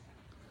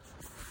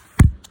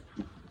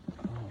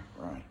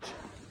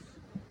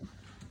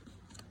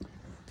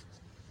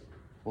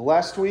Well,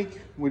 last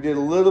week we did a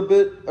little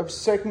bit of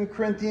 2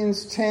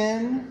 Corinthians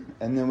 10,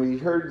 and then we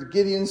heard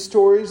Gideon's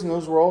stories, and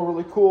those were all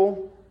really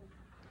cool.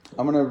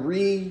 I'm going to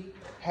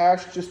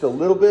rehash just a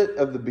little bit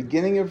of the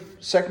beginning of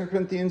 2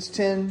 Corinthians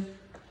 10,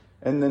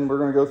 and then we're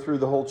going to go through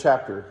the whole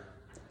chapter.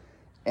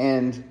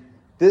 And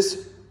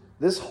this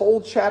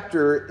whole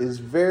chapter is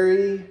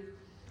very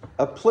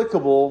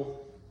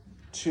applicable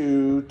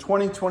to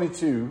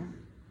 2022,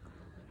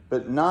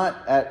 but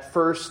not at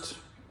first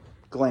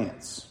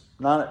glance,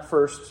 not at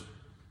first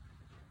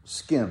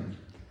skim.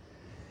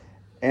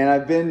 And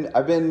I've been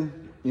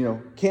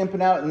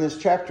camping out in this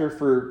chapter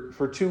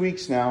for 2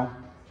 weeks now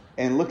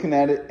and looking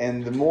at it,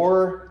 and the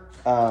more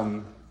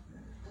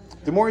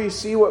you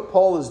see what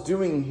Paul is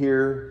doing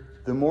here,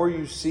 the more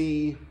you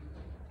see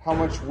how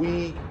much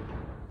we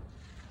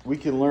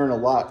can learn a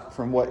lot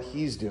from what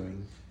he's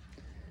doing,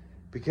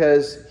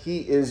 because he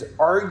is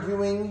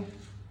arguing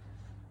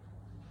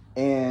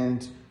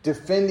and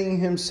defending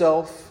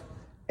himself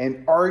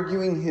and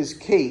arguing his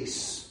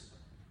case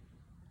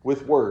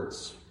with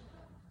words,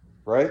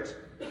 right?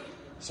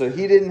 So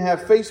he didn't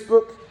have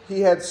Facebook,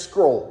 he had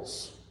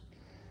scrolls,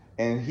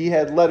 and he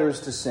had letters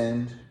to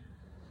send.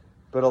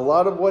 But a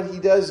lot of what he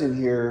does in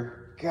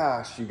here,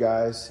 gosh, you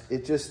guys,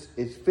 it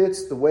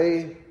fits the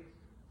way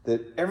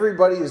that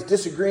everybody is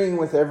disagreeing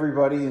with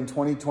everybody in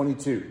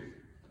 2022.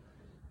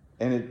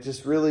 And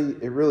it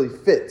really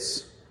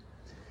fits.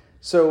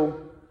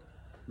 So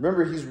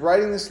remember, he's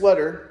writing this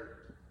letter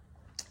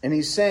and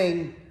he's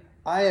saying,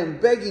 I am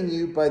begging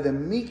you by the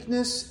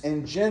meekness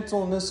and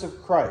gentleness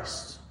of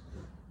Christ.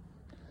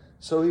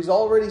 So he's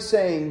already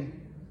saying,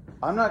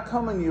 I'm not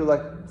coming to you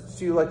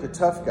like a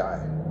tough guy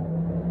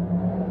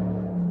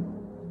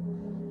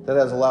that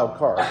has a loud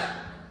car.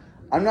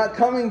 I'm not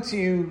coming to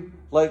you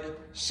like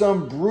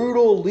some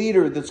brutal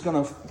leader that's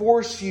going to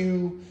force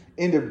you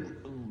into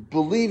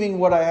believing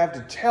what I have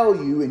to tell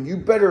you, and you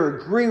better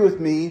agree with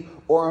me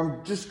or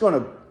I'm just going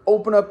to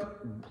open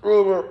up.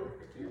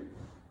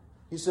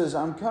 He says,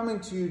 I'm coming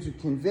to you to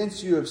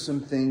convince you of some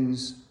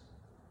things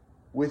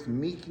with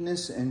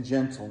meekness and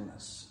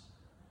gentleness.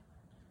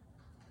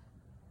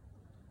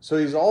 So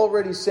he's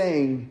already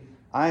saying,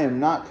 I am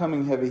not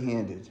coming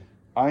heavy-handed.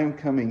 I am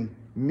coming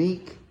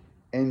meek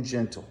and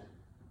gentle.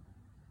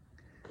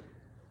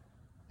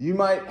 You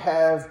might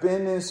have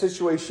been in a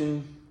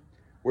situation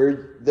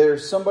where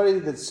there's somebody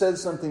that said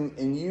something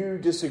and you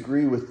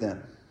disagree with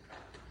them.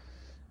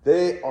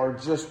 They are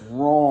just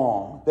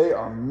wrong. They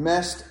are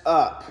messed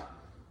up.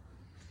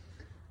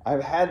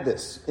 I've had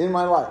this in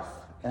my life,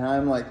 and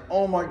I'm like,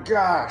 oh my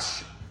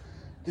gosh,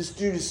 this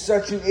dude is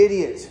such an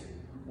idiot.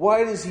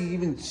 Why does he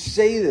even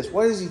say this?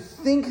 Why does he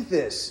think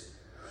this?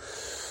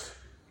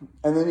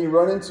 And then you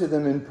run into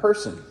them in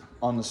person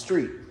on the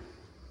street.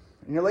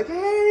 And you're like,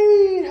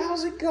 hey,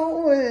 how's it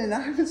going?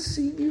 I haven't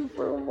seen you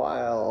for a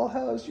while.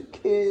 How's your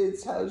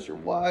kids? How's your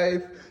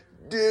wife?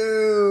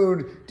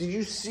 Dude, did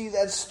you see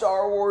that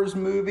Star Wars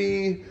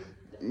movie?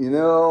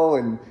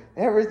 And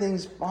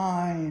everything's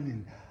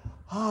fine.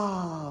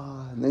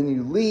 And then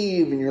you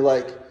leave and you're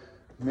like,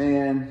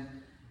 man,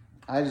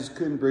 I just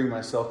couldn't bring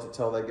myself to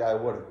tell that guy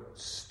what a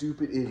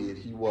stupid idiot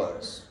he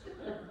was.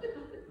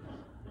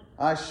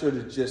 I should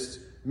have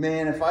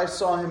if I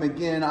saw him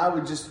again, I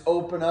would just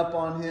open up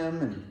on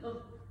him.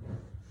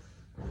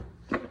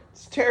 And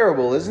it's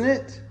terrible, isn't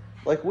it?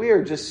 Like, we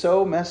are just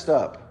so messed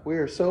up. We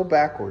are so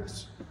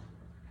backwards.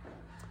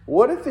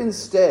 What if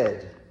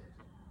instead,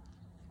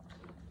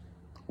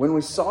 when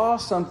we saw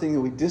something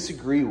that we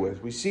disagree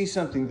with, we see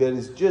something that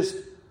is just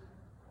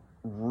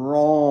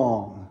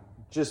wrong,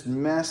 just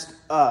messed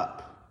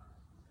up,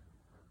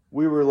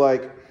 we were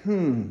like,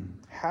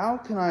 how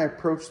can I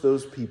approach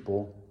those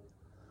people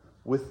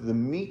with the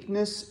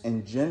meekness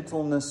and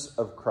gentleness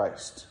of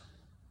Christ?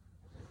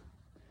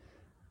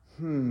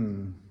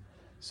 So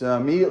I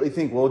immediately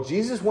think, well,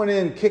 Jesus went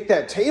in and kicked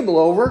that table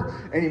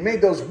over, and he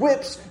made those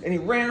whips, and he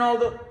ran all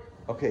the...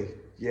 Okay,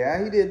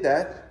 yeah, he did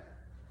that.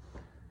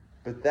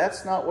 But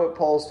that's not what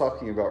Paul's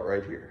talking about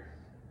right here.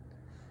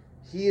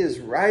 He is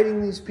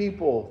writing these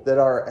people that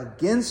are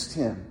against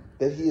him,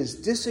 that he is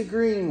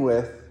disagreeing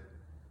with,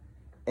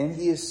 and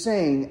he is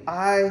saying,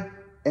 I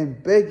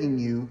am begging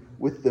you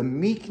with the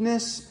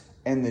meekness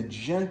and the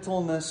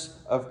gentleness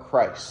of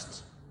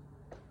Christ.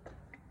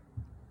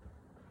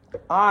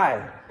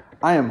 I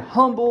am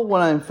humble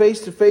when I am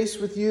face to face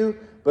with you,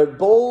 but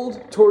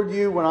bold toward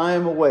you when I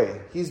am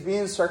away. He's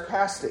being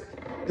sarcastic.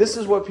 This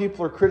is what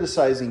people are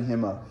criticizing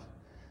him of.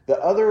 The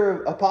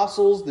other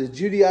apostles, the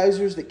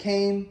Judaizers that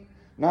came,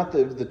 not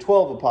the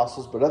 12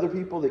 apostles, but other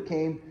people that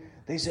came,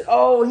 they said,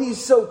 oh,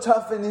 he's so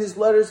tough in his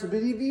letters, but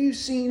have you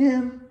seen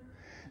him?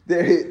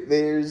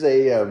 There's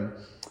a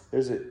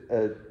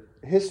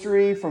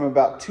history from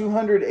about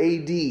 200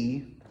 AD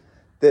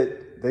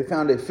that they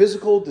found a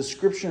physical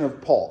description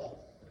of Paul.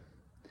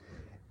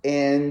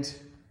 And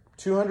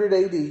 200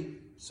 AD,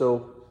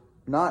 so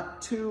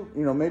not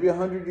maybe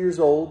 100 years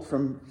old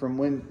from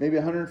when, maybe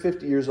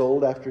 150 years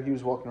old after he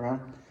was walking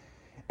around.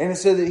 And it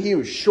said that he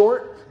was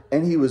short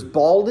and he was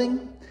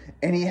balding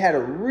and he had a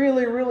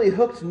really, really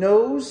hooked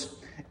nose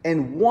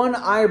and one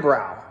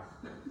eyebrow.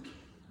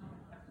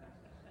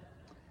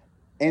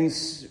 And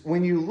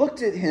when you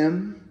looked at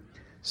him,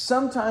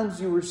 sometimes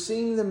you were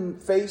seeing the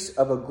face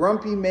of a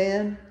grumpy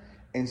man,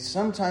 and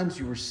sometimes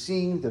you were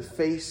seeing the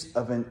face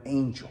of an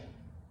angel.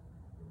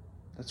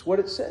 That's what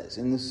it says.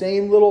 In the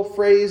same little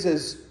phrase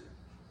as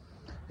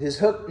his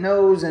hooked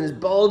nose and his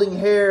balding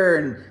hair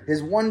and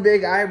his one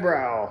big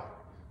eyebrow,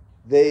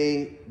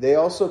 they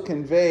also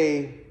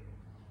convey,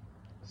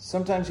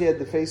 sometimes he had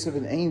the face of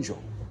an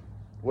angel.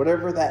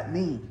 Whatever that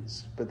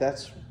means. But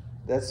that's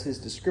his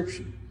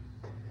description.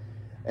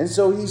 And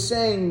so he's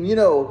saying,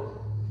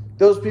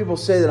 those people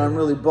say that I'm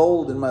really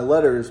bold in my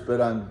letters, but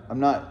I'm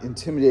not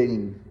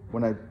intimidating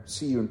when I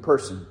see you in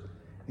person.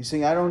 He's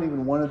saying, I don't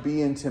even want to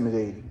be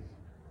intimidating.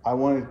 I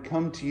want to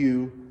come to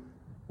you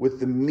with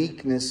the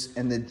meekness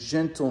and the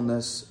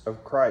gentleness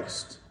of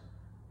Christ.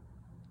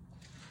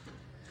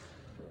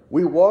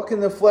 We walk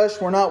in the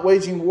flesh. We're not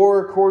waging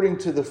war according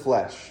to the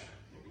flesh.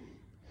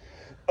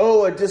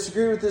 Oh, I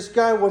disagree with this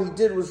guy. What he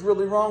did was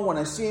really wrong. When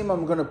I see him,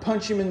 I'm going to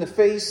punch him in the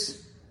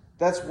face.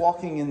 That's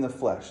walking in the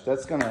flesh.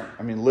 That's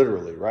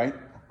literally, right?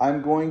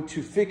 I'm going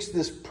to fix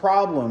this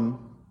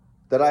problem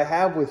that I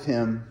have with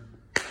him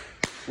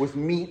with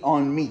meat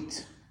on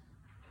meat.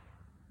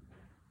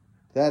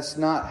 That's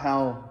not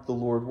how the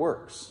Lord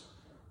works.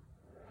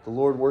 The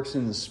Lord works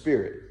in the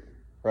Spirit,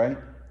 right?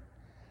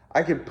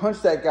 I could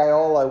punch that guy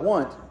all I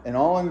want, and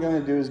all I'm going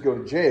to do is go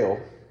to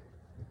jail.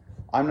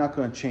 I'm not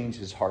going to change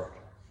his heart.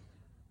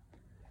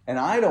 And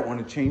I don't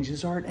want to change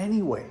his heart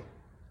anyway.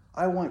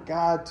 I want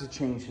God to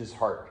change his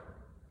heart.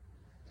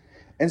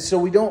 And so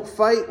we don't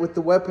fight with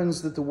the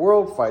weapons that the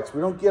world fights.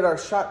 We don't get our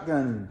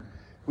shotgun.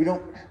 We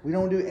don't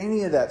do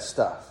any of that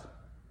stuff.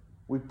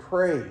 We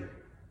pray.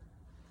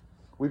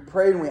 We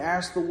pray and we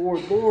ask the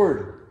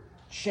Lord,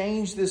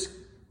 change this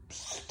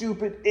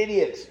stupid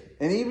idiot.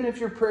 And even if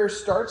your prayer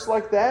starts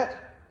like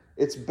that,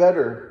 it's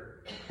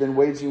better than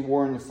waging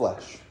war in the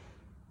flesh.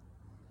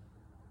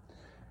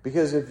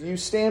 Because if you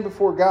stand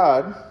before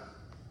God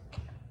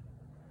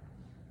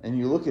and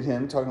you look at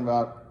him, talking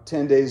about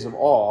 10 days of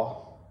awe,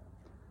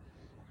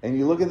 and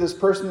you look at this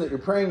person that you're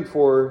praying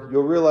for,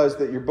 you'll realize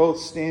that you're both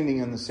standing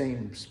in the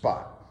same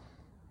spot.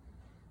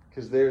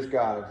 Because there's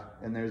God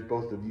and there's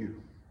both of you.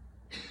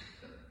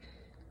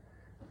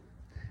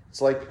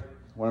 It's like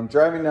when I'm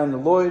driving down to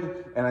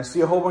Lloyd and I see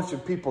a whole bunch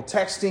of people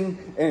texting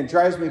and it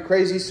drives me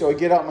crazy, so I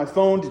get out my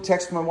phone to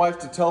text my wife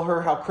to tell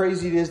her how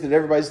crazy it is that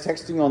everybody's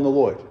texting on the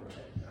Lloyd.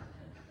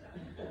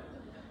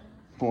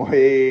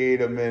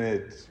 Wait a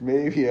minute.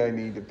 Maybe I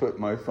need to put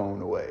my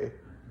phone away.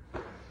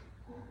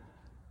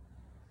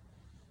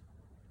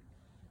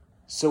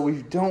 So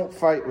we don't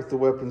fight with the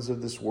weapons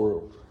of this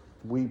world.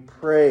 We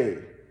pray.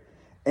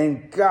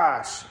 And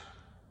gosh,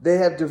 they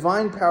have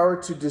divine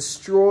power to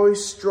destroy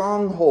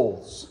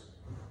strongholds.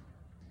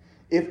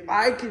 If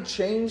I could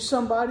change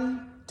somebody,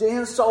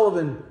 Dan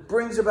Sullivan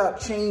brings about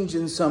change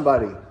in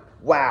somebody.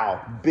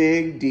 Wow,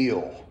 big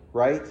deal,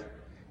 right?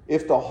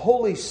 If the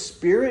Holy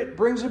Spirit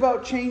brings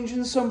about change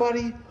in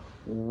somebody,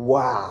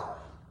 wow,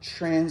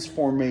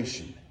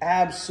 transformation.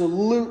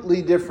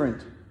 Absolutely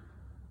different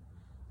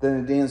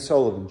than a Dan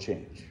Sullivan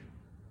change.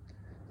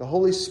 The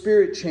Holy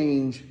Spirit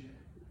change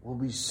will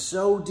be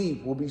so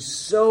deep, will be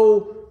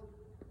so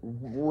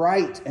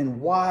right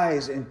and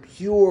wise and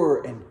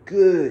pure and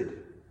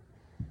good.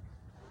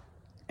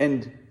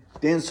 And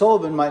Dan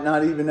Sullivan might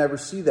not even ever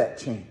see that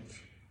change.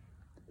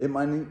 It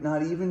might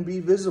not even be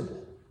visible.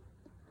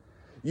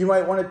 You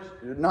might want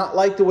to not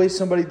like the way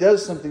somebody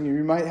does something.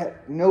 You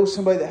might know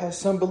somebody that has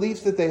some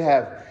beliefs that they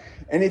have.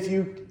 And if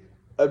you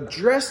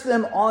address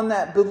them on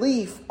that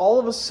belief, all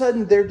of a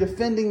sudden they're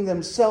defending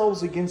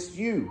themselves against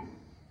you.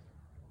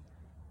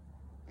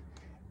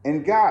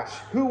 And gosh,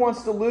 who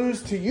wants to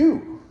lose to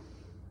you?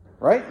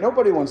 Right?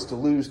 Nobody wants to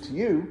lose to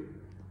you.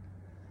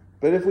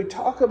 But if we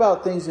talk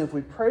about things and if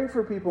we pray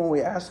for people and we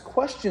ask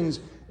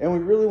questions and we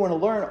really want to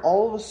learn,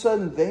 all of a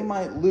sudden they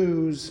might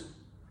lose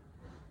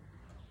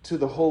to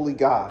the holy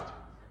God.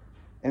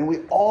 And we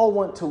all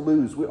want to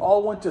lose. We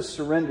all want to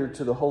surrender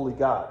to the holy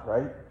God,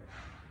 right?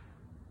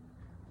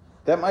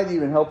 That might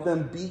even help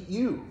them beat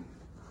you.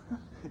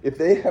 If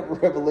they have a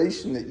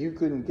revelation that you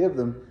couldn't give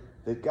them,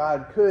 that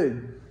God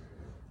could,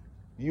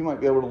 you might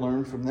be able to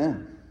learn from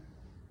them.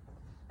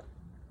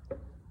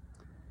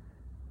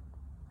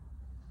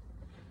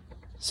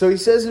 So he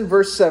says in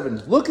verse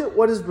 7, look at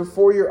what is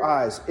before your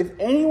eyes. If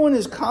anyone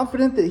is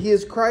confident that he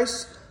is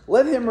Christ,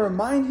 let him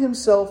remind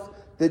himself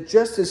that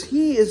just as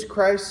he is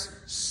Christ,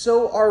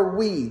 so are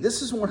we.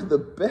 This is one of the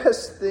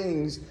best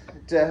things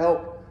to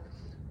help.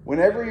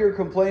 Whenever you're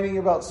complaining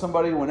about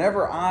somebody,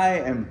 whenever I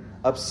am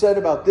upset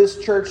about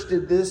this church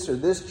did this or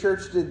this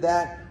church did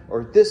that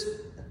or this.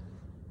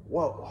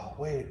 Whoa,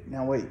 wait.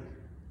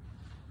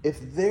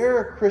 If they're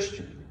a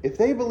Christian, if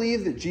they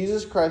believe that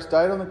Jesus Christ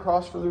died on the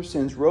cross for their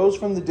sins, rose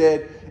from the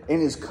dead,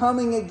 and is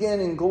coming again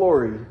in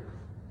glory,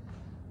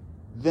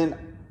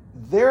 then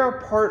they're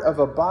a part of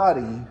a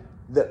body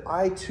that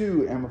I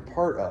too am a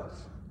part of.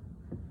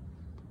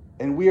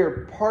 And we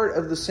are part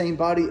of the same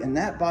body, and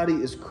that body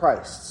is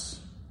Christ's.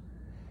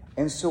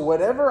 And so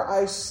whatever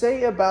I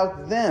say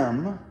about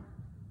them,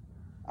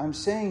 I'm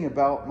saying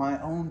about my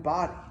own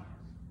body.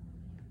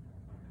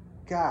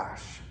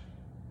 Gosh.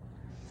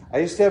 I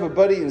used to have a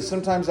buddy, and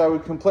sometimes I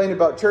would complain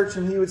about church,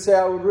 and he would say,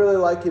 I would really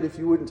like it if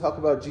you wouldn't talk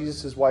about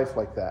Jesus' wife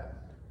like that.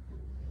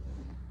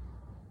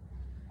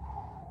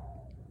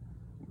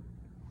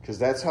 Because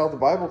that's how the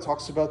Bible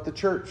talks about the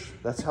church.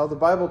 That's how the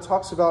Bible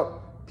talks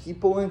about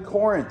people in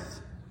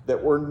Corinth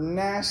that were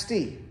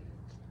nasty.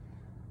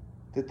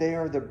 That they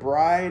are the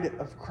bride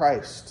of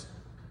Christ.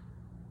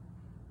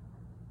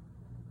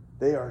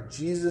 They are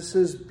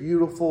Jesus'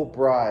 beautiful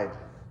bride.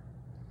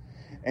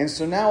 And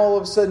so now all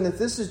of a sudden, if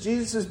this is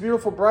Jesus'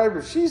 beautiful bride,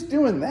 but she's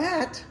doing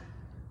that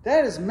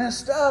is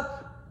messed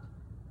up.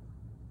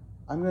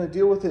 I'm going to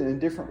deal with it in a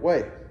different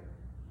way.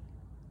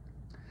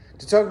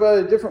 To talk about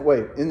it a different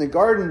way, in the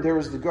garden there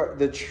was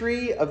the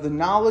tree of the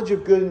knowledge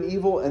of good and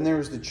evil, and there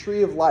was the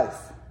tree of life.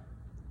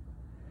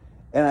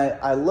 And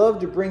I love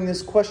to bring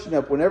this question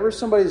up whenever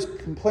somebody's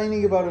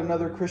complaining about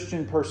another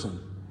Christian person.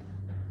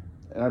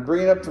 And I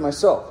bring it up to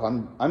myself.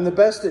 I'm the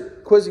best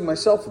at quizzing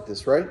myself with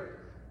this, right?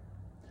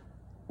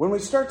 When we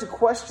start to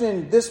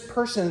question this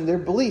person, their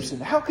beliefs,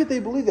 and how could they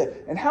believe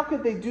that? And how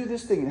could they do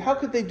this thing? And how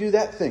could they do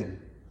that thing?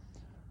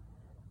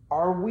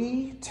 Are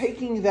we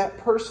taking that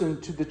person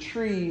to the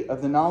tree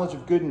of the knowledge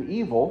of good and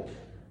evil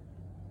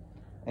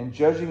and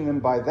judging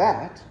them by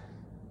that,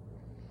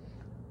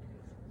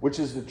 which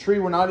is the tree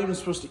we're not even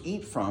supposed to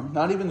eat from,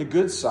 not even the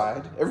good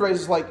side?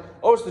 Everybody's like,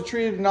 oh, it's the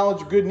tree of the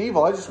knowledge of good and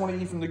evil. I just want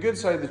to eat from the good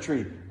side of the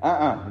tree. It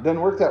doesn't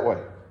work that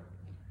way.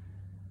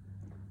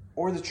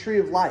 Or the tree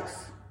of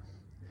life.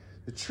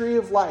 The tree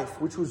of life,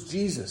 which was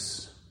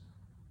Jesus,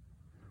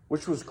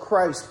 which was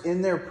Christ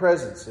in their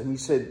presence. And he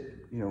said,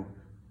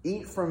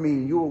 eat from me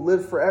and you will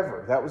live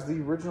forever. That was the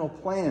original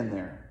plan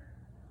there,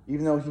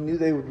 even though he knew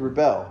they would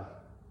rebel.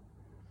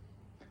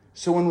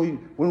 So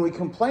when we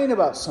complain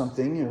about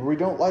something, or we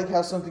don't like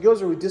how something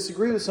goes, or we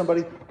disagree with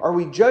somebody, are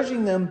we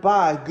judging them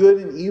by good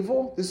and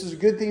evil? This is a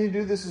good thing to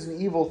do. This is an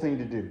evil thing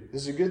to do.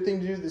 This is a good thing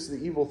to do. This is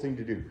the evil thing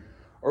to do.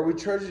 Or are we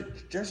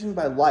judging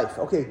by life?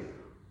 Okay,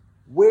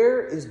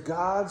 where is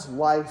God's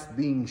life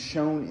being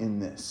shown in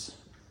this?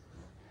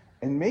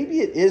 And maybe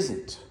it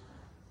isn't.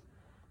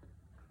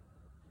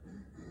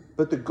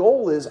 But the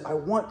goal is, I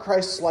want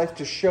Christ's life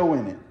to show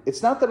in it.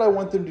 It's not that I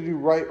want them to do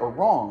right or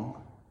wrong.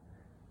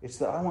 It's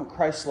that I want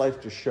Christ's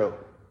life to show.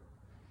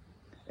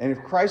 And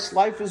if Christ's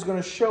life is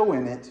going to show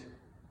in it,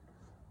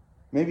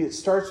 maybe it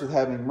starts with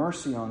having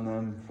mercy on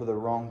them for the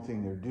wrong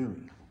thing they're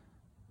doing.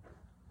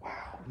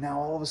 Wow. Now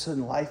all of a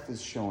sudden life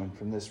is showing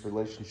from this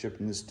relationship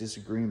and this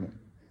disagreement.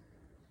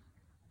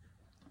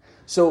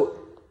 So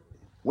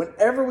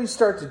whenever we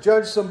start to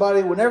judge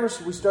somebody, whenever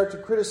we start to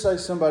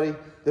criticize somebody,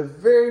 the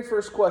very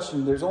first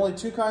question, there's only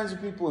two kinds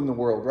of people in the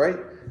world, right?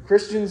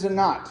 Christians and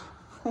not.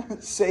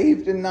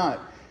 Saved and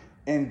not.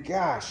 And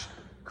gosh,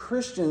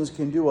 Christians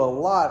can do a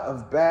lot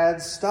of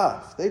bad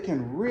stuff. They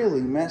can really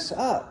mess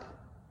up.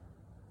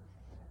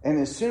 And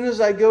as soon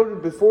as I go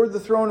before the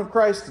throne of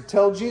Christ to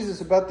tell Jesus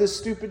about this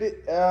stupid... they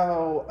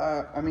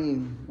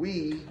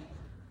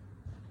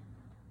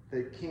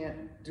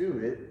can't do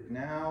it.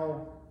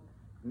 Now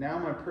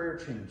my prayer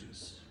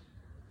changes.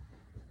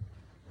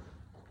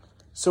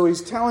 So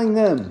he's telling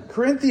them,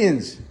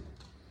 Corinthians,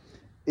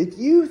 if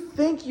you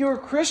think you're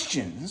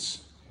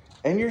Christians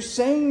and you're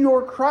saying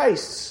you're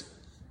Christ's,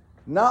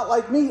 not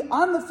like me,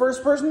 I'm the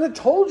first person that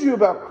told you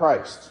about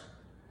Christ.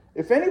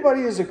 If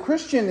anybody is a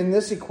Christian in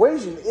this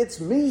equation, it's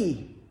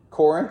me,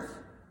 Corinth.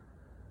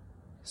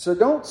 So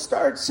don't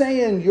start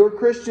saying you're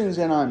Christians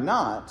and I'm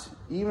not,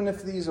 even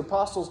if these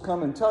apostles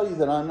come and tell you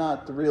that I'm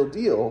not the real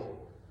deal.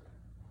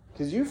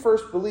 Because you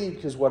first believed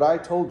because what I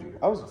told you.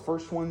 I was the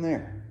first one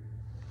there.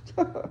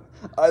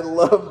 I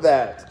love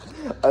that.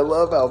 I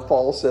love how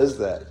Paul says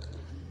that.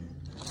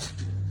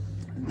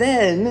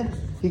 Then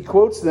he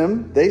quotes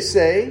them. They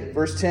say,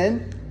 verse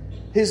 10,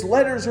 his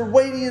letters are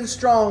weighty and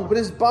strong, but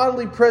his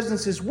bodily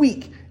presence is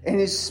weak, and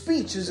his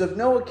speech is of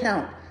no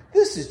account.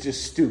 This is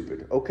just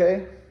stupid,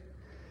 okay?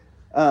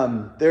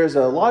 There's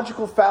a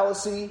logical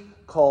fallacy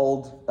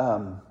called,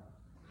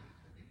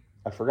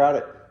 I forgot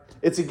it.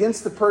 It's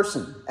against the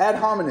person, ad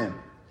hominem.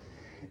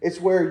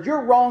 It's where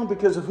you're wrong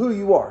because of who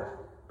you are.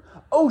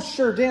 Oh,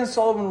 sure, Dan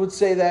Sullivan would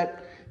say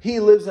that. He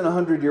lives in a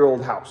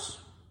 100-year-old house.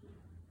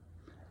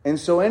 And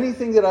so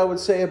anything that I would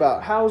say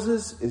about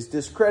houses is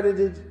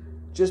discredited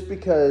just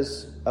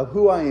because of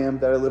who I am,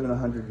 that I live in a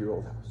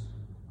 100-year-old house.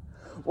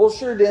 Well,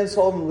 sure, Dan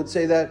Sullivan would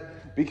say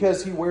that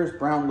because he wears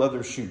brown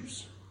leather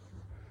shoes.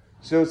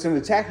 So it's an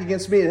attack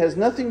against me. It has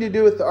nothing to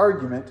do with the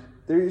argument.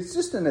 It's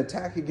just an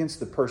attack against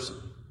the person.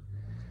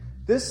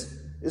 This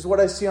is what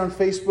I see on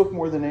Facebook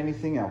more than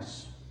anything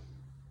else.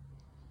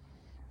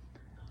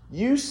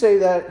 You say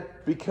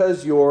that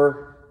because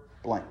you're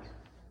blank.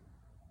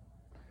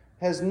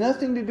 Has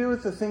nothing to do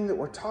with the thing that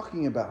we're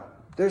talking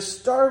about. There's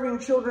starving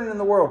children in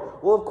the world.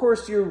 Well, of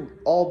course, you've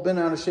all been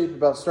out of shape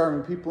about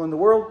starving people in the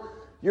world.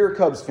 You're a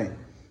Cubs fan.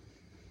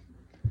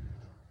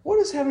 What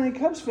is having a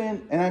Cubs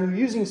fan? And I'm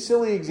using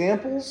silly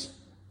examples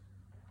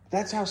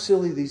That's how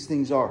silly these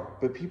things are.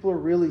 But people are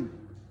really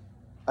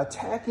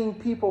attacking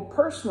people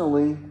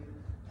personally.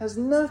 Has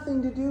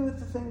nothing to do with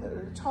the thing that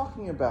they're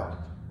talking about.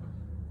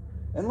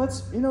 And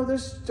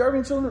there's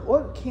starving children.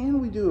 What can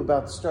we do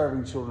about the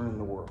starving children in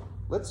the world?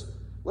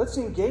 Let's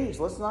engage.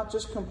 Let's not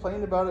just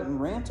complain about it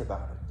and rant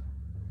about it.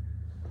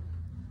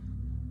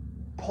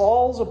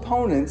 Paul's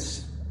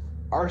opponents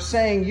are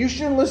saying you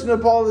shouldn't listen to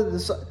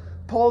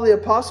Paul the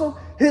apostle.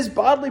 His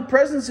bodily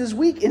presence is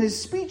weak and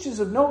his speech is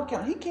of no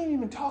account. He can't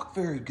even talk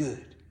very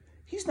good.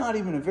 He's not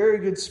even a very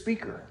good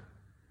speaker.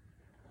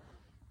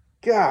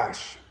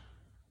 Gosh.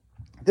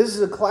 This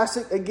is a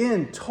classic,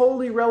 again,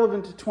 totally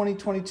relevant to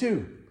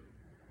 2022.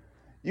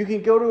 You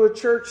can go to a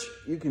church,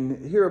 you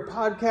can hear a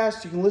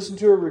podcast, you can listen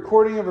to a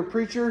recording of a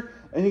preacher,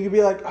 and you can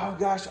be like, oh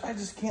gosh, I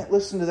just can't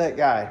listen to that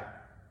guy.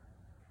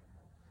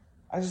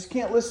 I just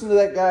can't listen to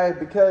that guy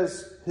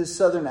because his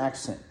southern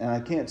accent, and I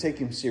can't take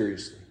him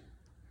seriously.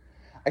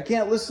 I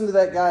can't listen to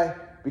that guy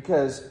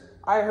because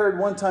I heard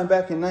one time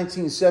back in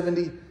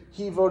 1970,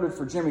 he voted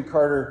for Jimmy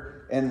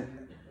Carter,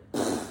 and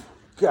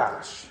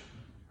gosh,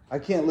 I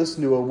can't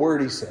listen to a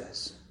word he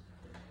says.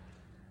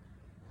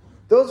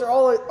 Those are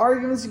all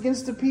arguments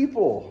against the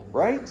people,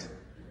 right?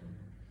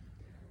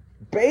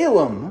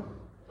 Balaam,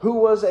 who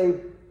was a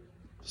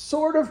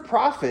sort of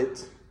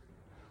prophet,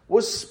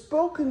 was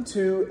spoken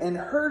to and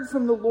heard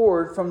from the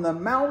Lord from the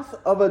mouth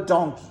of a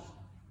donkey.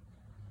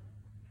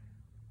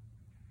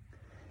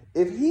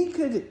 If he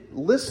could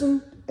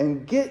listen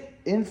and get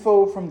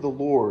info from the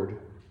Lord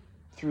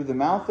through the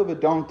mouth of a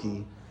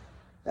donkey,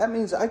 that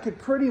means I could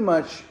pretty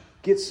much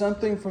get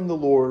something from the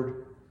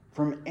Lord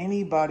from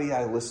anybody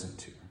I listen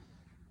to.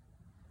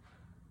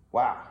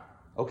 Wow.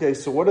 Okay,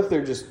 so what if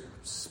they're just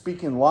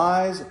speaking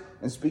lies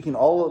and speaking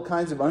all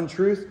kinds of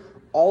untruth?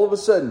 All of a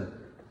sudden,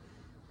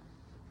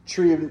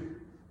 tree of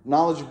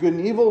knowledge of good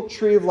and evil,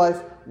 tree of life.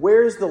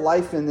 Where is the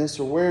life in this,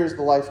 or where is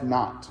the life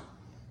not?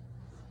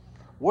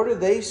 What are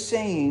they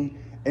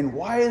saying, and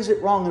why is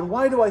it wrong, and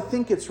why do I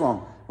think it's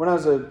wrong? When I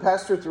was a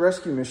pastor at the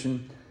rescue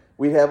mission,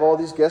 we'd have all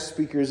these guest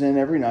speakers in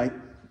every night,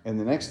 and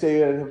the next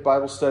day I'd have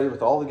Bible study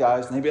with all the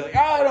guys, and they'd be like,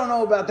 I don't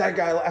know about that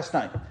guy last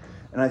night.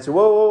 And I'd say,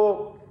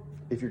 whoa.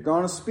 If you're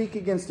going to speak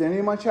against any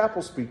of my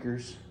chapel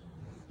speakers,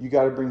 you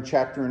got to bring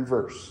chapter and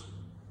verse.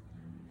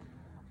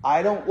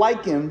 I don't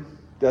like him,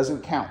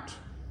 doesn't count.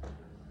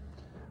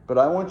 But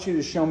I want you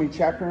to show me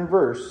chapter and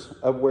verse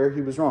of where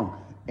he was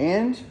wrong.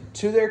 And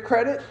to their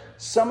credit,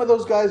 some of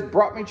those guys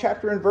brought me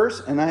chapter and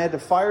verse, and I had to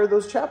fire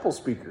those chapel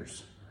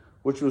speakers,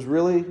 which was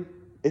really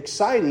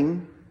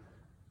exciting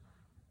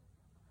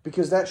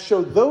because that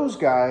showed those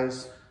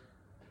guys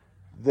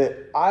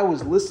that I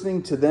was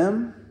listening to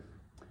them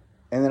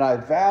and that I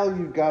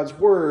valued God's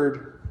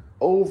word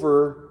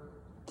over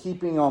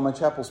keeping all my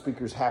chapel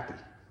speakers happy.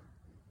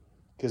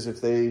 Because if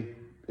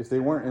they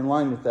weren't in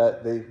line with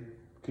that, they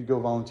could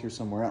go volunteer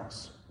somewhere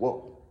else.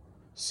 Whoa,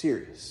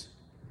 serious.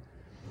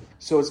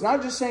 So it's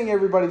not just saying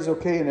everybody's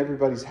okay and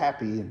everybody's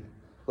happy and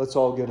let's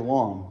all get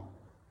along.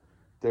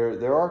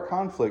 There are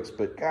conflicts,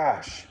 but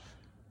gosh,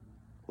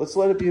 let's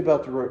let it be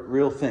about the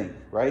real thing,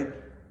 right?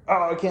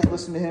 Oh, I can't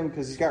listen to him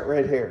because he's got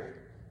red hair.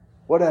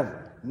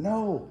 Whatever.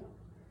 No.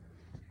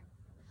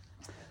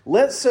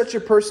 Let such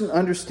a person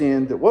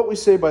understand that what we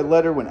say by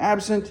letter when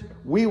absent,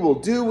 we will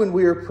do when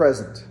we are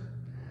present.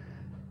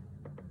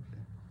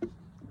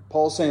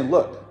 Paul's saying,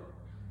 look,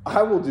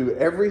 I will do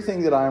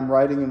everything that I am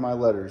writing in my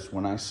letters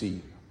when I see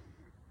you.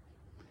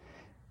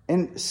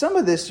 And some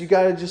of this, you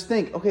got to just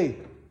think, okay,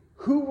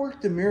 who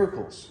worked the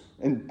miracles?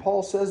 And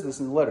Paul says this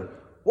in the letter.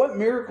 What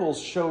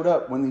miracles showed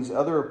up when these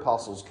other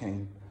apostles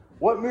came?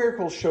 What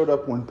miracles showed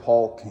up when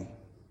Paul came?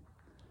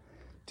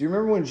 Do you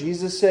remember when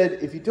Jesus said,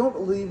 if you don't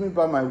believe me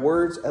by my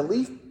words, at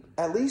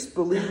least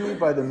believe me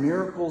by the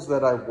miracles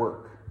that I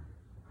work?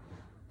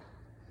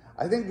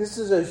 I think this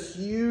is a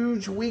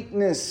huge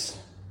weakness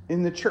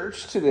in the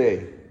church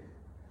today.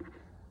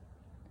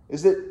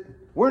 Is that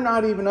we're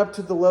not even up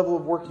to the level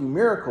of working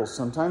miracles.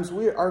 Sometimes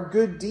our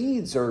good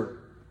deeds are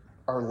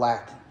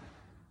lacking.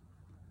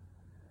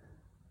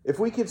 If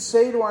we could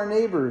say to our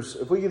neighbors,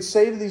 if we could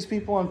say to these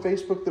people on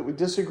Facebook that we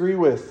disagree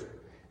with,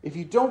 if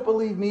you don't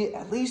believe me,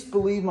 at least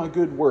believe my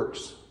good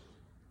works.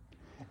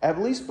 At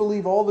least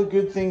believe all the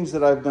good things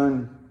that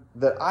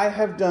I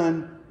have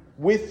done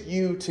with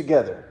you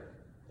together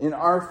in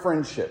our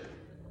friendship.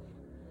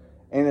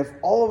 And if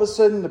all of a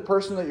sudden the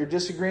person that you're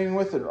disagreeing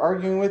with or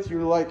arguing with,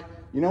 you're like,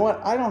 you know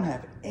what? I don't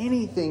have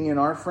anything in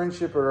our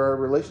friendship or our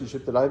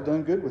relationship that I've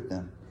done good with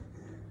them.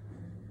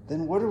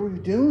 Then what are we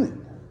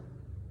doing?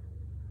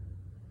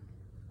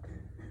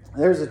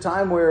 There's a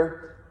time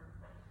where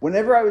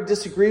whenever I would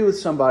disagree with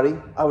somebody,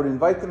 I would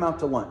invite them out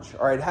to lunch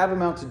or I'd have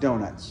them out to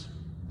donuts.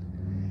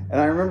 And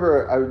I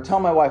remember I would tell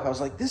my wife, I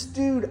was like, this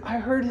dude, I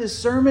heard his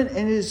sermon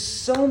and it is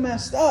so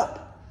messed up.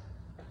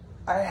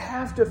 I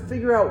have to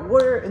figure out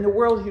where in the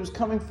world he was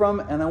coming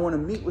from, and I want to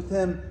meet with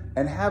him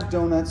and have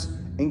donuts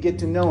and get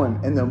to know him.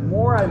 And the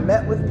more I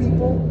met with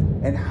people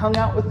and hung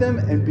out with them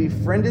and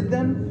befriended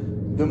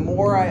them, the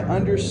more I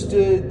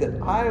understood that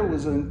I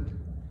was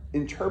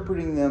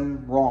interpreting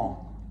them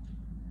wrong.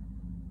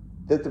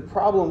 that the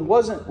problem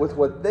wasn't with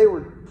what they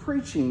were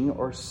preaching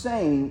or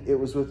saying, it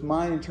was with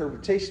my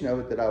interpretation of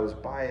it that I was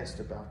biased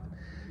about.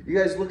 You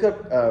guys look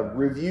up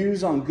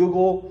reviews on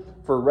Google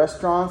for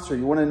restaurants, or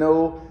you want to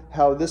know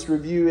how this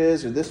review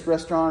is, or this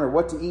restaurant, or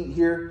what to eat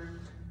here.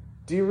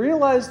 Do you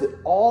realize that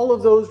all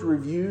of those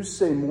reviews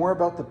say more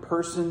about the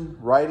person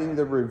writing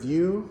the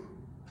review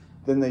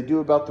than they do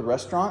about the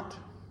restaurant?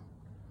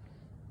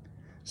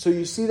 So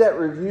you see that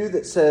review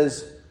that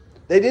says,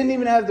 they didn't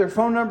even have their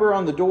phone number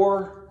on the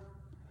door.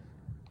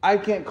 I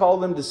can't call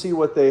them to see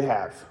what they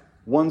have.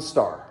 1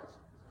 star.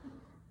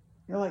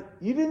 You're like,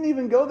 you didn't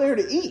even go there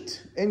to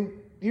eat, and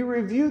you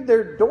reviewed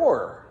their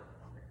door.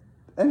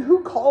 And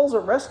who calls a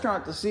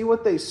restaurant to see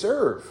what they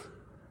serve?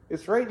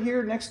 It's right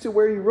here next to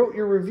where you wrote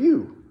your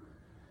review.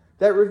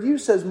 That review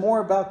says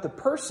more about the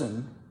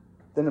person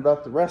than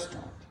about the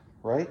restaurant,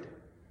 right?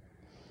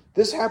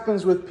 This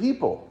happens with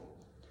people.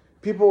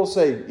 People will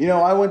say,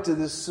 I went to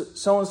this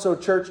so-and-so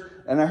church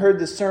and I heard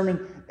this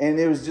sermon and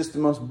it was just the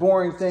most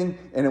boring thing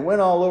and it went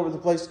all over the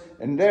place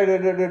and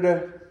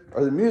da-da-da-da-da.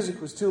 Or the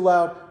music was too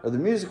loud or the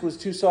music was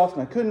too soft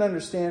and I couldn't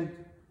understand.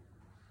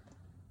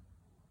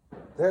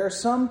 There are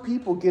some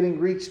people getting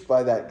reached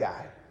by that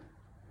guy.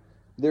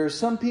 There are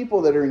some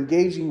people that are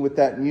engaging with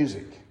that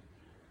music.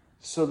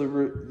 So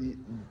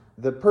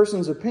the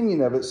person's opinion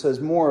of it says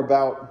more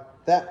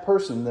about that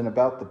person than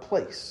about the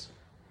place.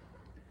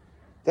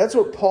 That's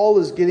what Paul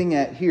is getting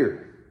at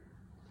here.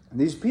 And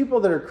these people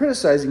that are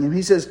criticizing him,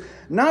 he says,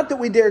 not that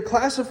we dare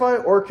classify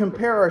or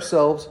compare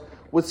ourselves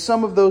with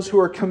some of those who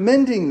are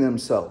commending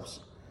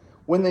themselves.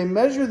 When they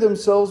measure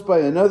themselves by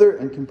another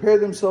and compare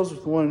themselves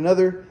with one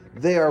another,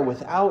 they are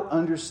without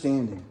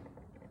understanding.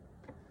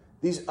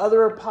 These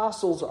other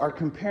apostles are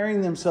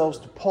comparing themselves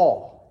to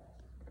Paul.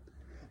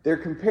 They're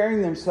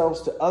comparing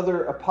themselves to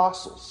other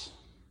apostles.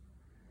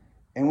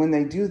 And when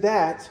they do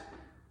that,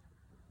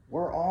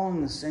 we're all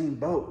in the same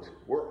boat.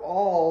 We're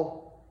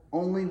all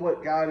only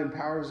what God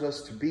empowers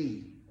us to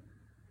be.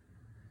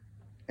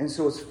 And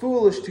so it's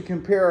foolish to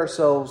compare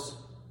ourselves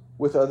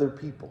with other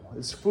people.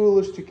 It's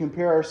foolish to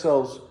compare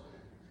ourselves.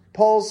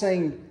 Paul's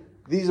saying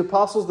these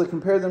apostles that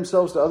compare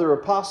themselves to other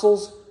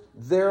apostles,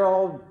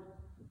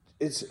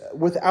 it's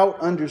without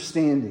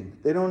understanding.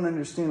 They don't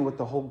understand what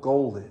the whole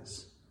goal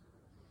is.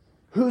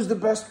 Who's the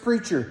best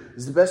preacher?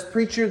 Is the best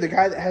preacher the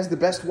guy that has the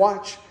best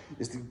watch?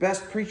 Is the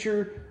best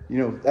preacher,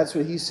 that's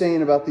what he's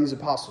saying about these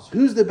apostles.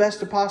 Who's the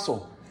best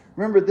apostle?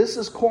 Remember, this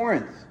is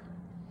Corinth.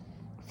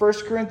 1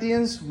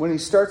 Corinthians, when he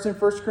starts in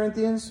 1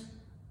 Corinthians,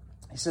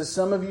 he says,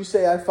 some of you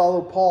say I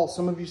follow Paul.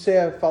 Some of you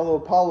say I follow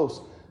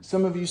Apollos.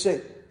 Some of you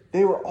say,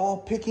 they were all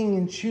picking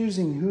and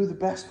choosing who the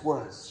best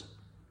was.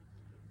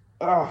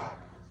 I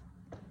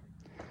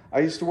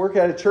used to work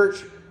at a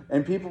church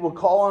and people would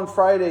call on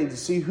Friday to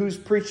see who's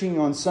preaching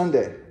on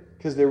Sunday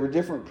because there were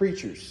different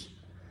preachers.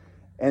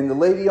 And the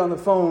lady on the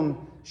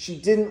phone, she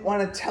didn't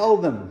want to tell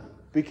them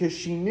because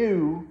she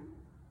knew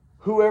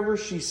whoever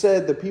she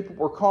said the people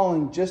were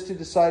calling just to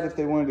decide if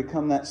they wanted to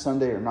come that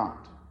Sunday or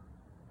not.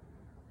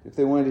 If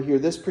they wanted to hear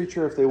this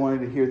preacher, if they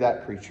wanted to hear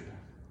that preacher.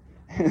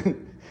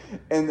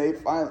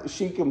 And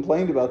she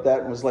complained about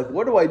that and was like,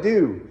 what do I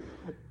do?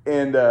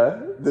 And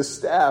the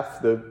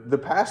staff, the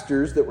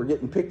pastors that were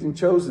getting picked and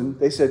chosen,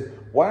 they said,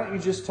 why don't you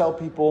just tell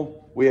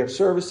people we have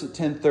service at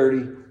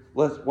 10:30.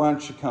 Why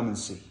don't you come and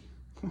see?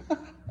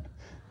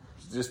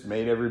 Just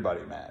made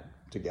everybody mad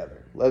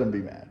together. Let them be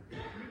mad.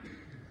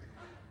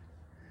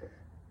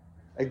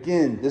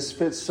 Again, this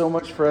fits so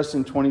much for us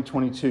in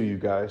 2022, you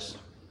guys.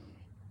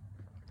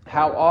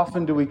 How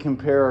often do we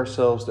compare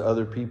ourselves to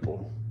other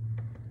people?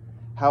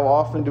 How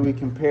often do we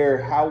compare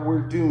how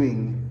we're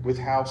doing with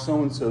how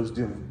so-and-so's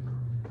doing?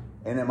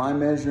 And am I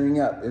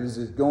measuring up? Is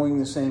it going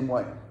the same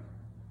way?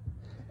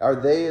 Are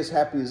they as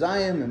happy as I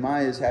am? Am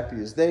I as happy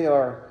as they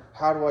are?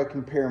 How do I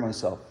compare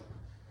myself?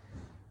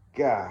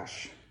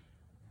 Gosh.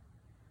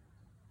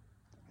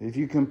 If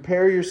you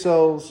compare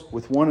yourselves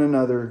with one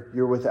another,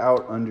 you're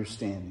without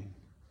understanding.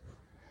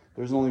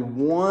 There's only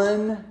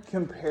one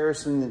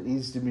comparison that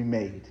needs to be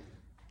made.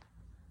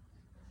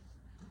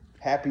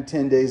 Happy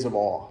 10 days of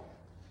awe.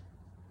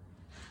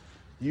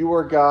 You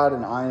are God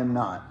and I am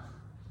not.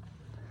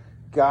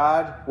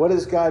 God, what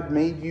has God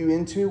made you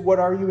into? What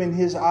are you in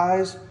His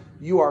eyes?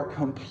 You are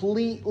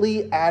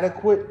completely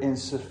adequate and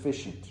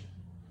sufficient.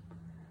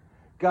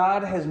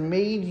 God has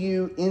made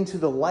you into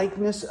the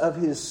likeness of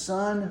His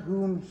Son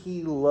whom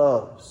He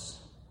loves.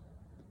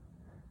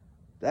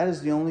 That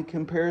is the only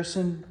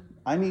comparison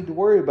I need to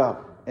worry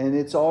about. And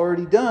it's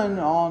already done.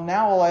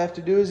 Now all I have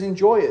to do is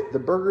enjoy it. The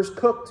burger's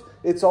cooked.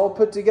 It's all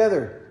put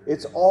together.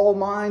 It's all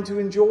mine to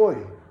enjoy.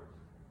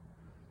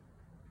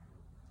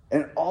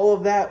 And all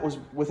of that was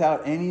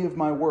without any of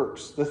my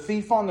works. The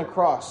thief on the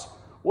cross.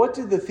 What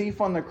did the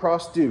thief on the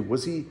cross do?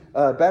 Was he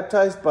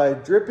baptized by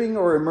dripping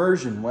or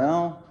immersion?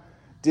 Well,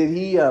 did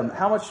he?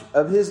 How much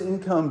of his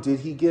income did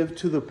he give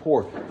to the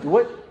poor?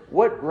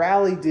 What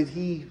rally did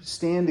he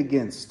stand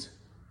against?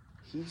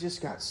 He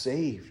just got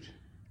saved.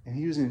 And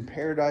he was in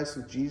paradise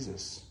with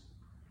Jesus.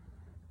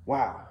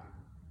 Wow.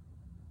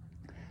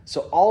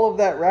 So all of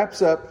that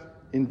wraps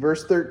up in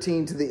verse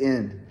 13 to the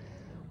end.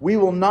 We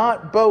will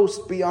not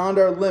boast beyond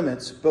our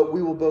limits, but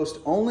we will boast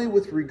only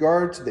with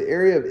regard to the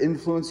area of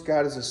influence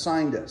God has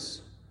assigned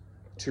us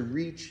to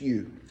reach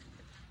you.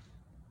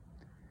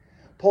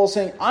 Paul's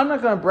saying, I'm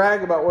not going to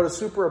brag about what a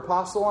super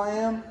apostle I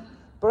am,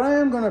 but I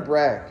am going to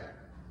brag.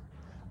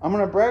 I'm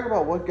going to brag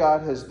about what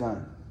God has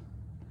done.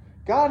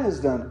 God has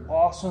done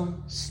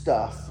awesome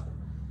stuff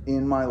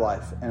in my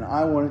life, and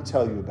I want to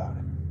tell you about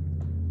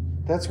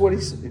it. That's what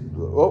he said.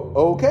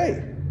 Oh,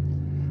 okay.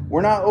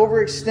 We're not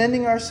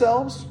overextending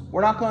ourselves.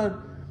 We're not going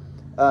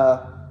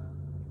to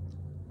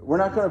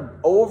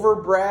over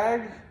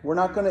brag. We're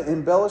not going to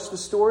embellish the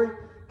story,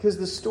 because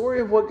the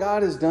story of what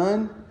God has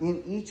done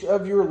in each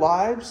of your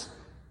lives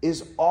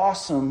is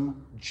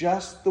awesome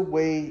just the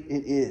way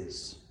it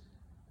is.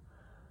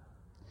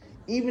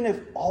 Even if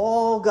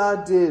all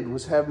God did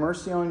was have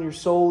mercy on your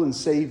soul and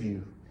save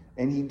you,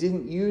 and he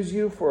didn't use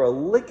you for a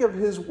lick of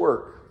his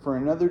work for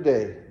another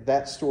day,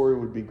 that story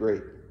would be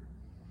great.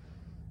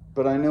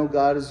 But I know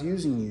God is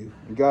using you,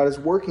 and God is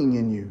working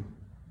in you.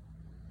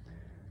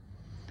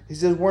 He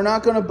says we're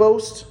not going to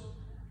boast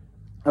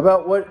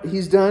about what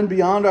he's done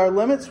beyond our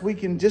limits. We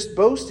can just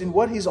boast in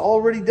what he's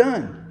already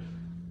done.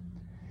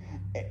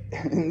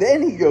 And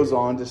then he goes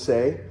on to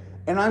say,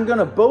 and I'm going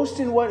to boast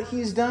in what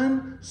he's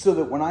done so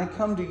that when I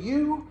come to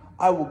you,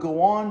 I will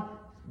go on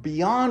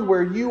beyond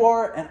where you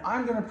are, and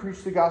I'm going to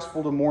preach the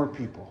gospel to more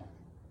people.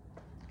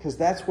 Because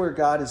that's where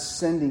God is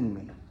sending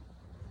me.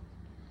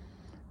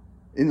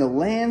 In the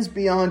lands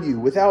beyond you,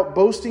 without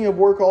boasting of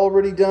work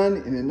already done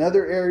in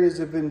other areas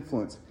of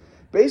influence.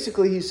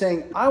 Basically, he's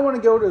saying, I want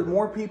to go to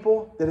more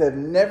people that have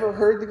never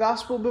heard the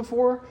gospel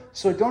before,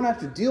 so I don't have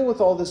to deal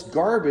with all this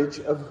garbage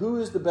of who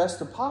is the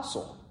best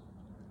apostle.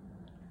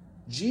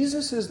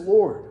 Jesus is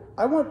Lord.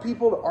 I want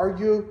people to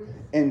argue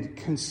and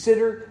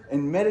consider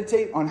and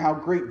meditate on how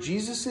great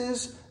Jesus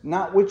is,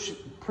 not which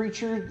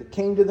preacher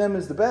came to them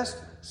as the best.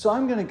 So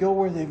I'm going to go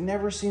where they've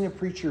never seen a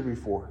preacher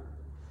before,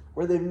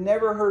 where they've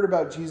never heard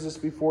about Jesus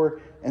before,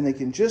 and they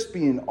can just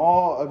be in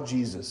awe of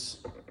Jesus.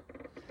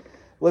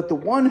 Let the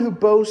one who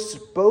boasts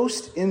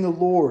boast in the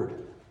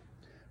Lord.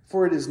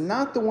 For it is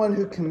not the one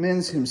who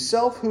commends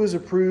himself who is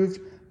approved,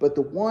 but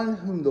the one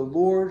whom the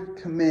Lord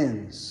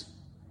commends.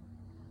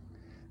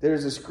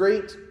 There's this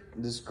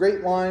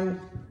great line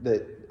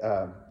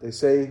that they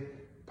say,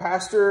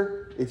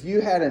 Pastor, if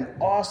you had an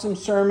awesome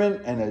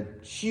sermon and a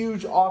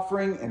huge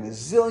offering and a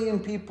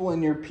zillion people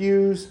in your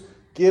pews,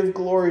 give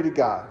glory to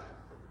God.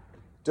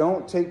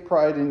 Don't take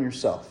pride in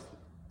yourself.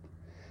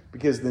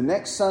 Because the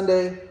next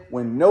Sunday,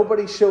 when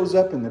nobody shows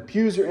up and the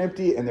pews are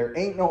empty and there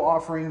ain't no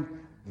offering,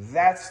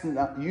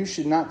 you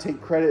should not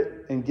take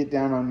credit and get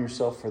down on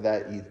yourself for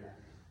that either.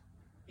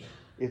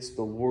 It's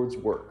the Lord's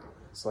work.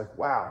 It's like,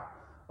 wow,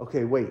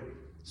 okay, wait.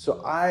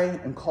 So I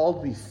am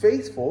called to be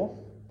faithful.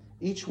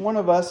 Each one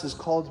of us is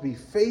called to be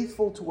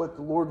faithful to what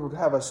the Lord would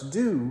have us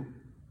do.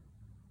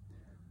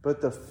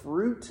 But the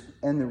fruit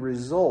and the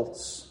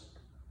results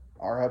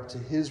are up to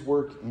his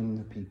work in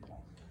the people.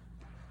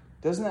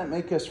 Doesn't that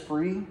make us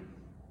free?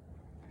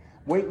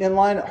 Waiting in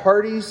line at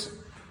Hardee's,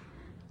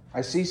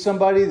 I see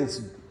somebody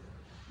that's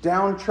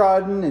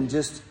downtrodden and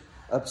just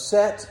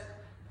upset.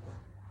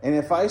 And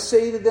if I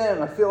say to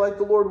them, I feel like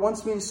the Lord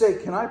wants me to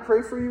say, can I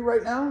pray for you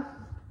right now?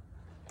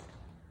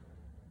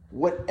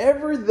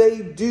 Whatever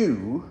they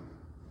do,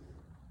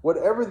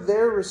 whatever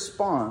their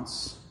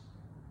response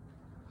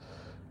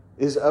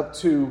is up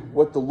to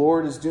what the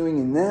Lord is doing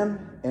in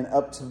them and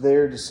up to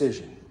their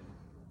decision.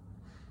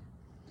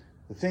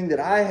 The thing that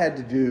I had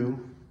to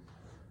do,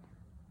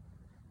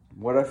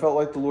 what I felt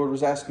like the Lord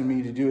was asking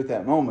me to do at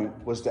that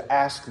moment, was to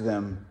ask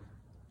them,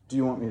 do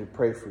you want me to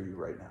pray for you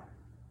right now?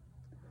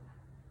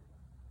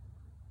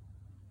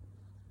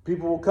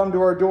 People will come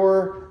to our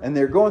door and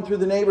they're going through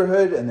the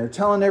neighborhood and they're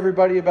telling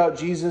everybody about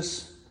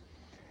Jesus.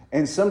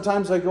 And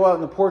sometimes I go out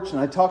on the porch and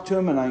I talk to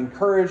them and I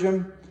encourage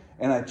them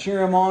and I cheer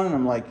them on and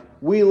I'm like,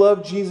 we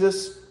love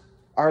Jesus.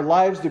 Our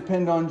lives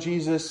depend on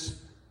Jesus.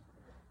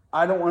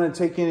 I don't want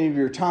to take any of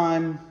your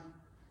time,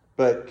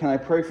 but can I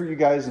pray for you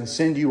guys and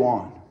send you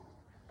on?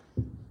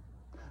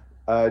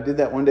 I did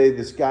that one day.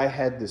 This guy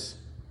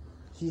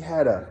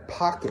had a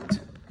pocket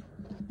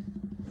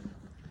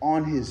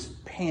on his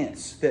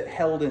pants that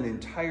held an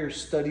entire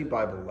study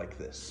Bible like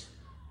this.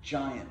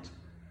 Giant.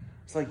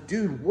 It's like,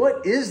 dude,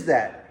 what is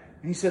that?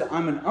 And he said,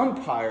 I'm an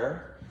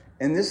umpire,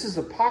 and this is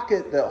a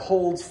pocket that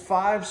holds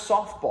 5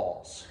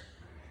 softballs.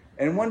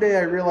 And one day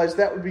I realized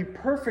that would be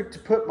perfect to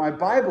put my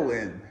Bible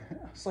in.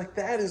 I was like,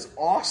 that is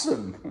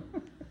awesome.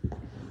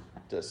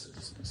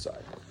 Just an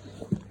aside.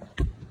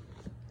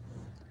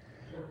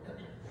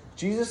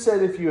 Jesus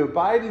said, if you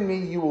abide in me,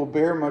 you will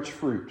bear much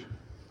fruit.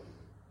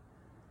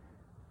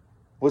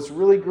 What's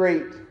really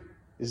great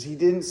is he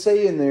didn't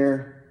say in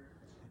there,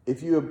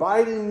 if you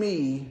abide in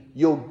me,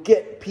 you'll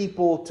get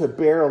people to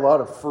bear a lot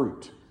of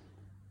fruit.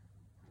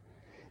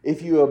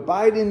 If you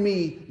abide in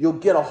me, you'll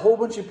get a whole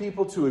bunch of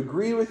people to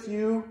agree with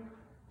you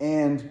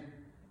and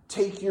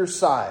take your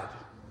side.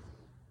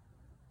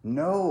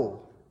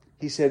 No.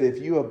 He said,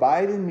 if you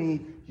abide in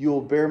me,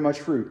 you'll bear much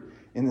fruit.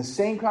 In the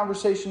same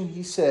conversation,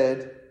 he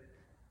said,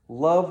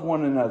 love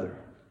one another.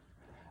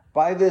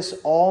 By this,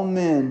 all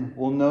men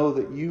will know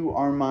that you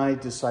are my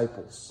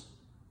disciples,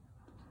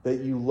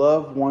 that you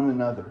love one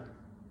another.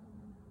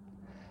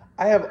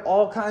 I have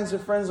all kinds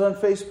of friends on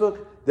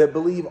Facebook that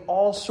believe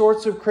all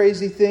sorts of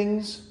crazy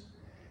things.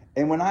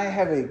 And when I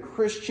have a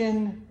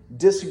Christian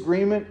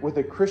disagreement with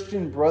a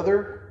Christian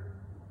brother,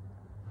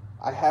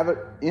 I have it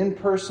in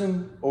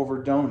person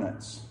over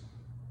donuts.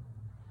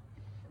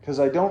 Because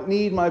I don't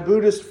need my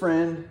Buddhist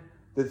friend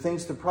that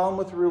thinks the problem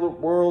with the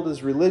world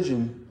is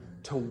religion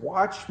to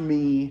watch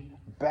me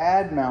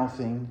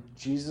bad-mouthing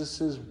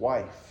Jesus'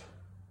 wife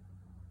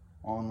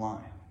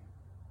online.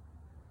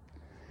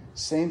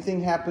 Same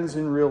thing happens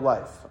in real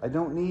life. I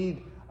don't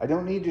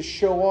need to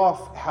show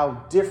off how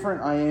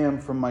different I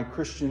am from my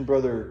Christian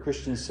brother or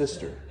Christian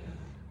sister.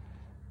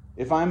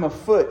 If I'm a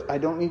foot, I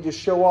don't need to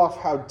show off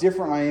how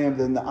different I am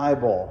than the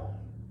eyeball.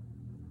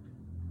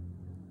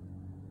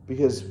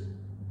 Because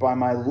by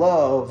my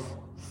love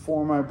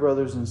for my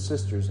brothers and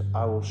sisters,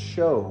 I will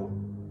show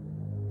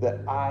that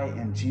I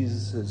am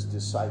Jesus'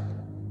 disciple.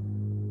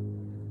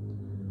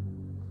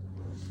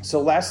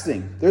 So last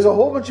thing, there's a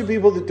whole bunch of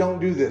people that don't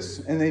do this,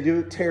 and they do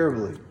it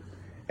terribly,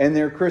 and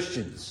they're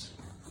Christians.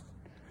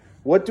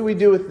 What do we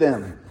do with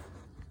them?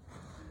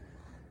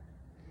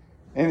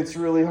 And it's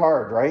really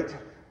hard, right?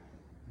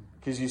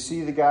 Because you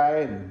see the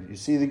guy and you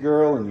see the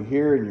girl and you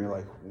hear and you're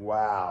like,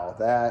 wow,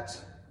 that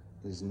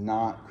is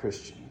not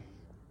Christian.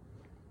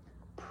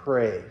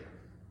 Pray.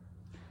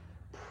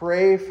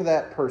 Pray for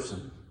that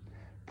person.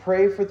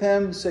 Pray for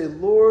them. Say,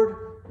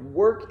 Lord,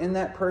 work in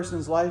that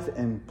person's life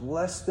and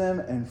bless them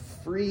and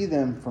free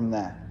them from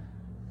that.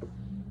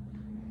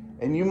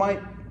 And you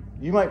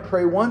might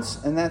pray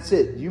once and that's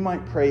it. You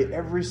might pray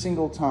every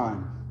single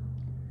time.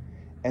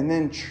 And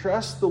then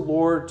trust the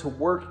Lord to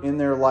work in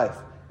their life.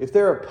 If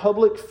they're a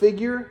public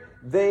figure,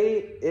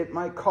 it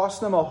might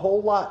cost them a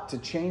whole lot to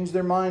change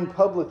their mind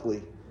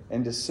publicly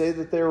and to say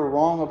that they were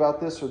wrong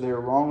about this or they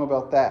were wrong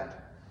about that.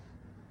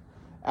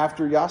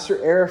 After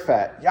Yasser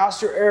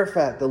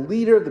Arafat, the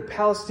leader of the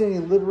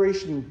Palestinian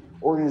Liberation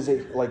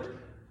Organization,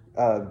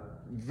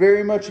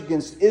 very much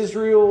against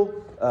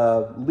Israel,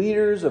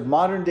 leaders of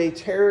modern day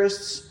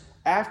terrorists.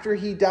 After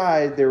he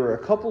died, there were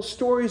a couple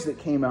stories that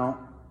came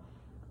out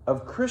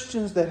of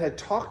Christians that had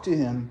talked to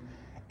him,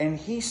 and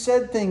he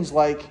said things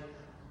like,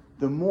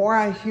 the more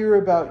I hear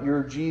about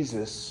your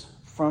Jesus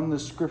from the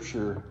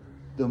scripture,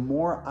 the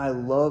more I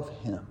love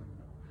him.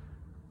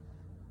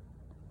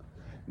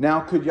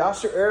 Now, could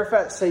Yasser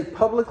Arafat say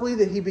publicly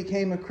that he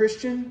became a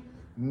Christian?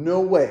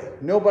 No way.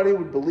 Nobody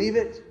would believe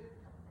it.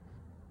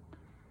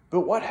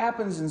 But what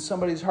happens in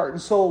somebody's heart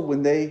and soul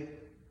when they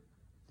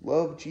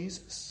love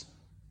Jesus?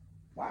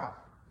 Wow.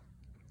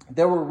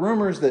 There were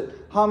rumors that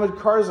Hamid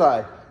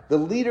Karzai, the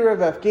leader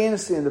of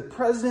Afghanistan, the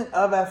president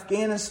of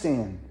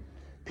Afghanistan,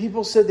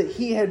 people said that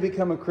he had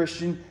become a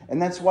Christian,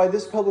 and that's why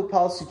this public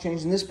policy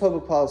changed and this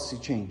public policy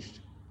changed.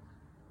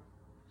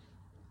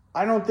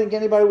 I don't think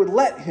anybody would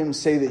let him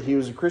say that he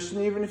was a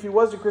Christian, even if he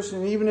was a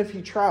Christian, even if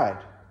he tried.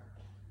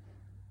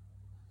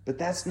 But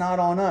that's not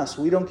on us.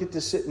 We don't get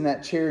to sit in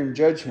that chair and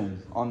judge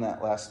him on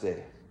that last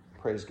day.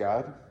 Praise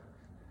God.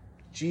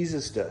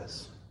 Jesus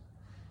does.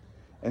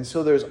 And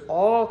so there's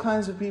all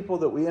kinds of people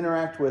that we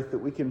interact with that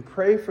we can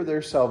pray for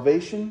their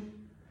salvation.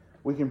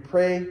 We can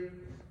pray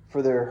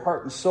for their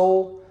heart and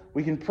soul.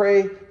 We can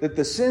pray that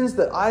the sins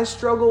that I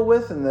struggle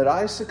with and that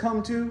I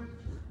succumb to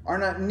are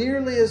not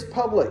nearly as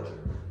public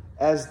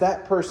as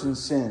that person's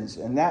sins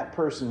and that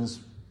person's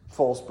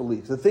false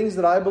beliefs. The things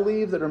that I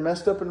believe that are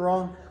messed up and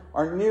wrong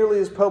aren't nearly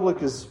as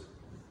public as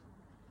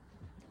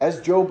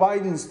Joe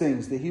Biden's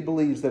things that he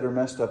believes that are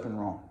messed up and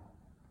wrong.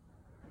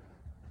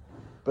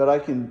 But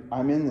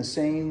I'm in the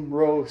same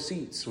row of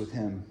seats with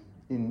him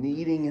in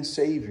needing a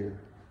Savior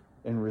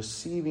and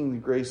receiving the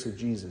grace of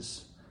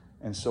Jesus.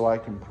 And so I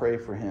can pray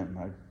for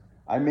him.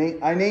 I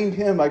named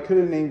him. I could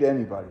have named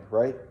anybody,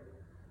 right?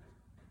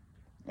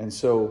 And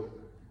so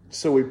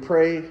we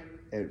pray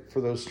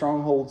for those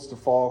strongholds to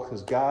fall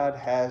because God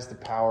has the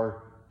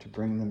power to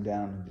bring them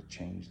down and to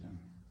change them.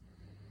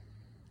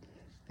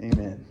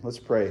 Amen. Let's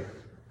pray.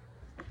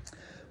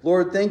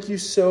 Lord, thank you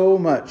so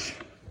much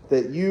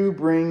that you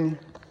bring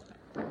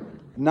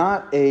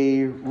not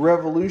a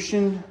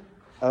revolution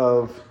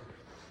of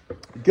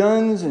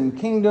guns and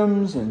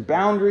kingdoms and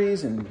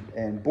boundaries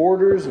and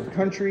borders of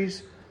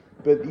countries,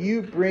 but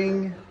you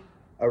bring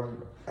a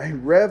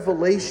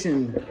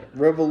revolution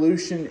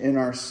in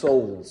our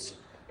souls,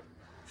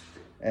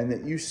 and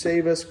that you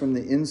save us from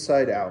the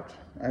inside out.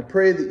 I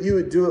pray that you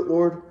would do it,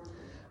 Lord.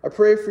 I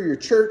pray for your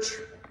church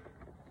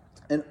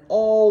and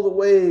all the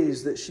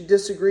ways that she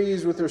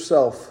disagrees with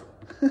herself,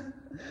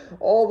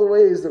 all the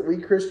ways that we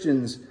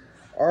Christians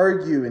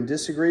argue and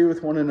disagree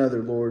with one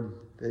another, Lord,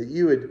 that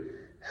you would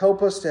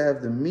help us to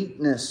have the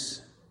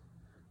meekness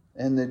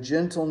and the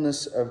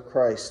gentleness of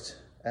Christ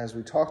as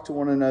we talk to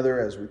one another,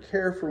 as we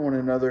care for one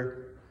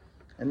another,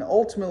 and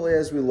ultimately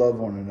as we love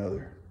one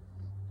another.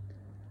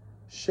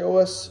 Show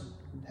us,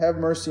 have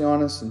mercy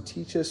on us, and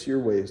teach us your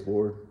ways,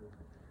 Lord.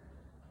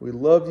 We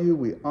love you,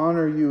 we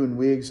honor you, and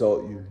we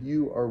exalt you.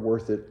 You are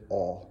worth it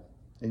all.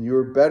 And you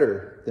are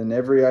better than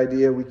every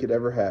idea we could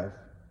ever have.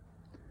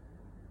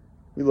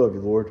 We love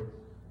you, Lord.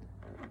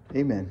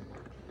 Amen.